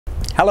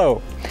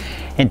Hello!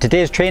 In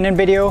today's training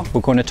video,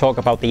 we're going to talk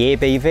about the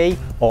ABV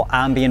or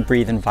Ambient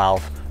Breathing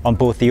Valve on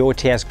both the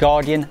OTS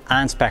Guardian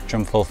and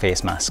Spectrum full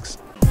face masks.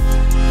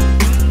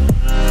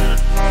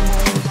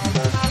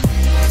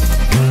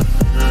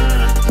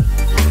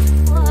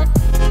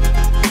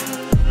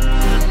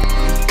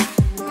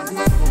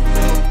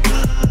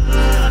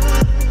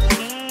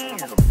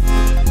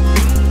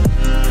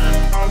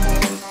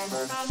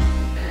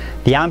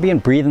 The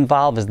ambient breathing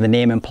valve, as the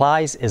name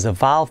implies, is a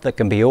valve that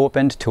can be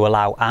opened to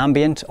allow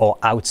ambient or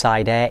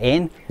outside air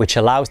in, which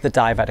allows the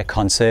diver to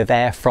conserve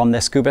air from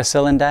their scuba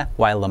cylinder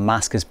while the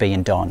mask is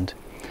being donned.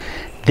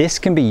 This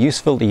can be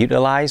useful to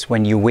utilise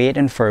when you're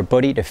waiting for a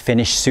buddy to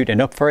finish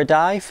suiting up for a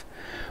dive,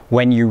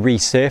 when you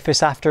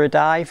resurface after a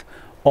dive,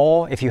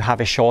 or if you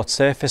have a short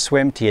surface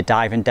swim to your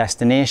diving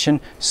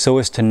destination so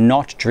as to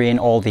not drain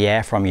all the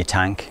air from your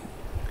tank.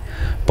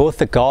 Both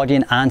the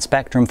Guardian and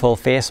Spectrum full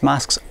face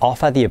masks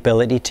offer the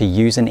ability to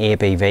use an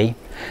ABV.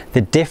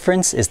 The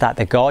difference is that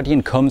the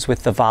Guardian comes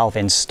with the valve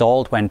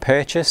installed when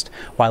purchased,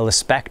 while the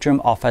Spectrum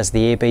offers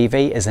the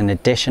ABV as an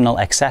additional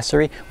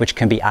accessory which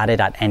can be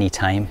added at any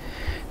time.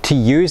 To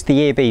use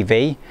the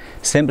ABV,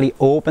 simply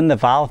open the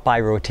valve by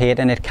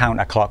rotating it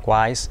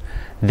counterclockwise.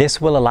 This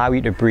will allow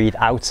you to breathe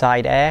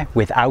outside air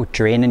without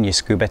draining your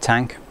scuba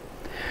tank.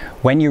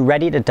 When you're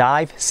ready to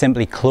dive,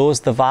 simply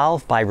close the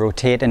valve by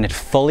rotating it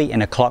fully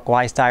in a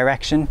clockwise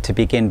direction to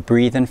begin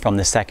breathing from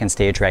the second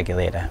stage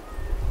regulator.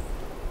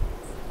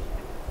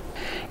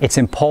 It's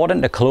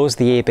important to close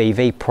the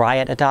ABV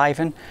prior to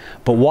diving,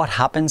 but what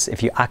happens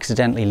if you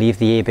accidentally leave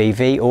the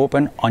ABV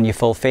open on your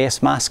full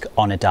face mask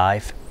on a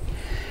dive?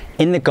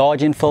 In the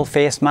Guardian full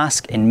face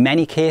mask, in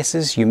many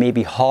cases you may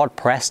be hard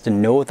pressed to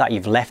know that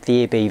you've left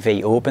the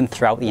ABV open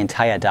throughout the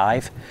entire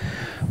dive.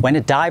 When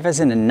a diver's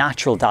in a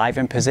natural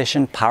diving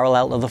position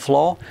parallel to the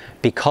floor,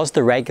 because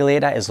the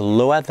regulator is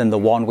lower than the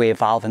one-way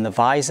valve in the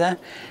visor,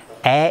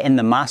 air in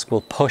the mask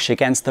will push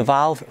against the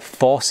valve,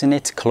 forcing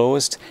it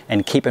closed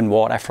and keeping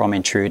water from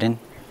intruding.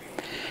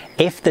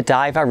 If the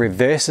diver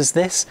reverses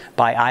this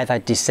by either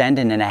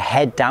descending in a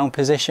head down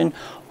position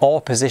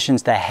or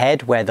positions the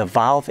head where the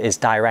valve is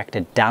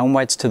directed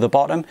downwards to the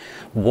bottom,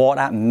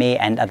 water may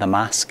enter the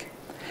mask.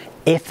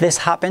 If this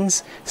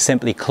happens,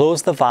 simply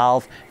close the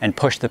valve and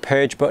push the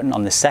purge button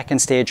on the second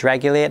stage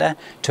regulator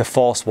to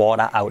force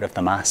water out of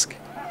the mask.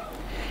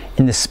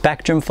 In the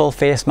Spectrum full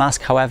face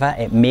mask, however,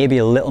 it may be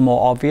a little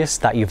more obvious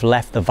that you've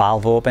left the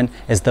valve open,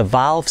 as the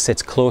valve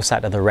sits closer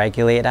to the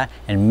regulator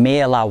and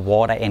may allow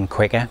water in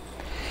quicker.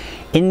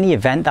 In the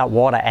event that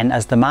water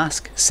enters the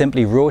mask,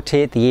 simply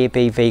rotate the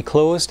ABV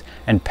closed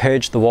and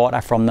purge the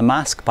water from the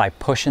mask by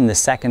pushing the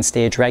second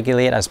stage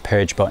regulator's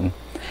purge button.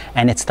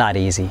 And it's that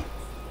easy.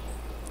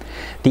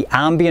 The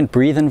ambient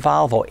breathing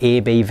valve, or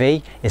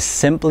ABV, is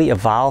simply a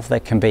valve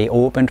that can be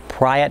opened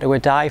prior to a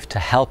dive to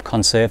help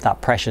conserve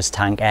that precious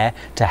tank air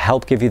to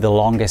help give you the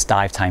longest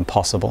dive time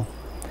possible.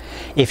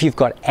 If you've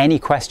got any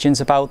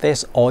questions about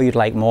this or you'd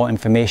like more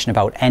information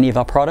about any of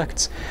our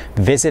products,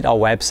 visit our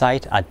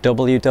website at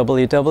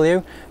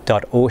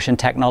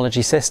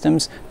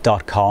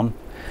www.oceantechnologysystems.com.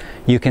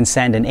 You can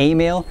send an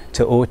email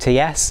to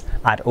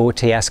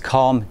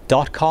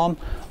ots@otscom.com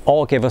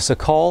or give us a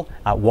call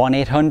at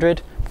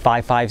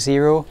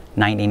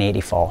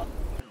 1-800-550-1984.